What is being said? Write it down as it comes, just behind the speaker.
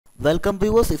Welcome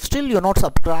viewers, if still you're not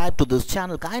subscribed to this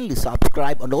channel, kindly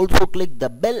subscribe and also click the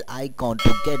bell icon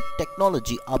to get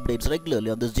technology updates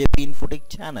regularly on this JP Infotech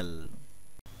channel.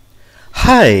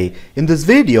 Hi, in this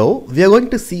video we are going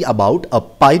to see about a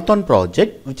Python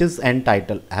project which is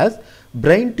entitled as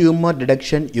Brain Tumor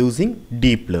Detection Using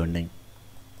Deep Learning.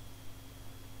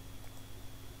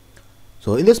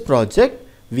 So in this project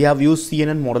we have used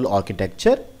CNN model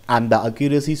architecture and the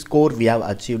accuracy score we have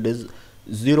achieved is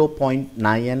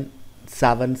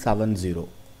 0.9770.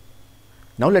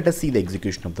 Now let us see the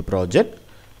execution of the project.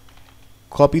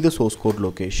 Copy the source code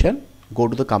location, go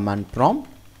to the command prompt,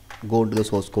 go to the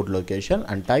source code location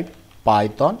and type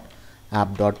python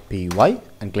app.py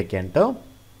and click enter.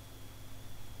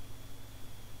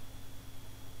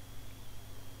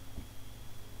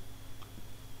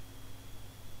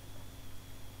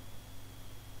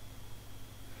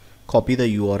 Copy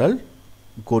the URL,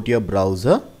 go to your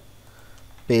browser,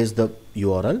 paste the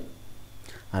URL,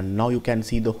 and now you can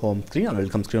see the home screen and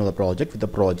welcome screen of the project with the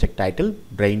project title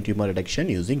Brain Tumor Detection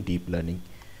Using Deep Learning,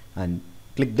 and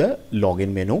click the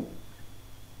login menu.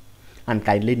 And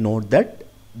kindly note that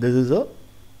this is a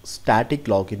static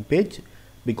login page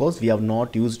because we have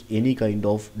not used any kind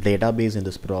of database in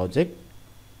this project.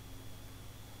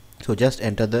 So just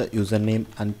enter the username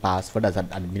and password as an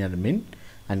admin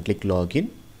and click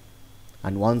login.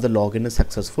 And once the login is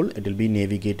successful, it will be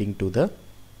navigating to the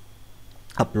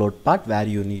upload part where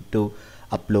you need to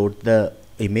upload the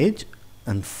image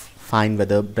and find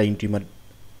whether brain tumor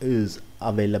is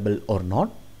available or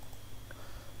not.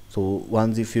 So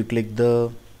once if you click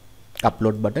the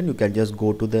upload button, you can just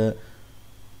go to the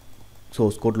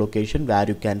source code location where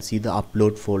you can see the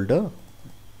upload folder,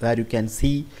 where you can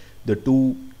see the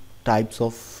two types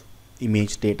of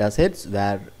image datasets,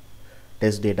 where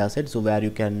test dataset. So where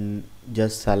you can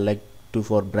just select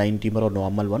for brain tumor or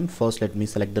normal one. First let me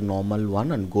select the normal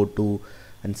one and go to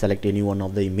and select any one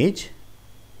of the image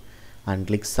and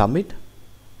click submit.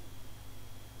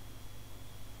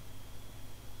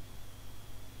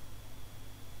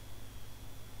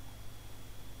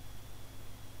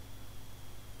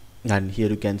 And here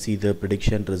you can see the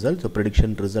prediction result. So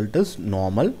prediction result is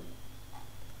normal.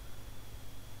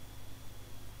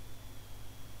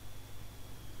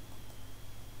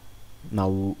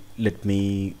 Now let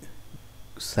me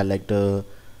select a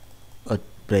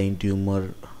brain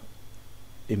tumor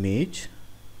image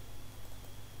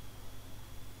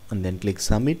and then click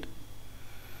submit,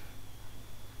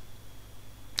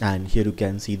 and here you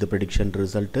can see the prediction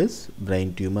result is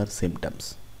brain tumor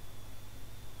symptoms.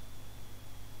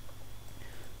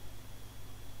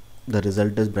 The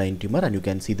result is brain tumor, and you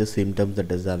can see the symptoms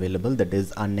that is available, that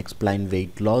is unexplained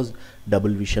weight loss, double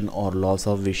vision or loss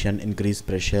of vision, increased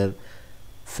pressure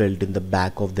felt in the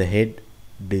back of the head,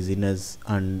 dizziness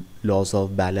and loss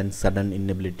of balance, sudden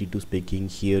inability to speaking,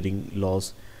 hearing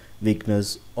loss,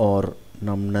 weakness or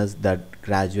numbness that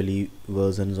gradually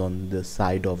worsens on the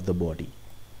side of the body.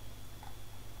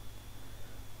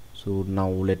 So now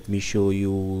let me show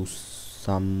you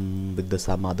some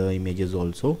other images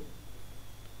also.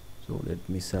 So let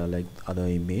me select other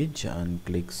image and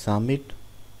click submit,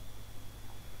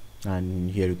 and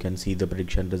here you can see the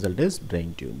prediction result is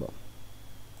brain tumor.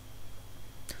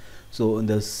 So in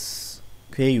this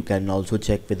way you can also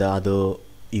check with the other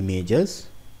images.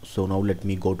 So now let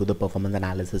me go to the performance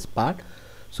analysis part.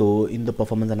 So in the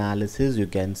performance analysis you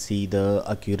can see the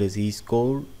accuracy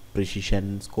score,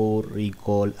 precision score,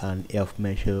 recall and F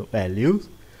measure values,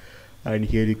 and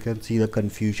here you can see the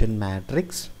confusion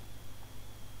matrix.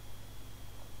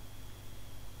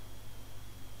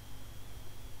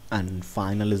 And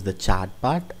final is the chart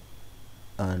part,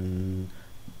 and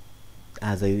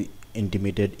as I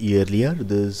intimated earlier,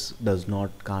 this does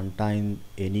not contain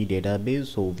any database,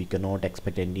 so we cannot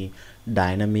expect any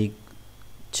dynamic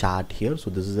chart here. So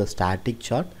this is a static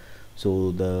chart.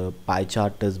 So the pie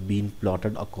chart is being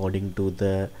plotted according to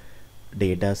the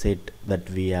data set that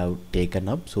we have taken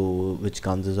up, so which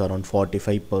consists around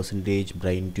 45%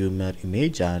 brain tumor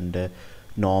image and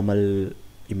normal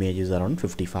image is around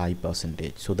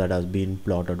 55%. So that has been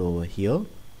plotted over here.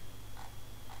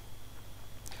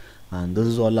 And this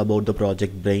is all about the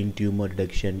project Brain Tumor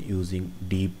Detection Using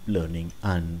Deep Learning,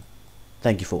 and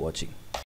thank you for watching.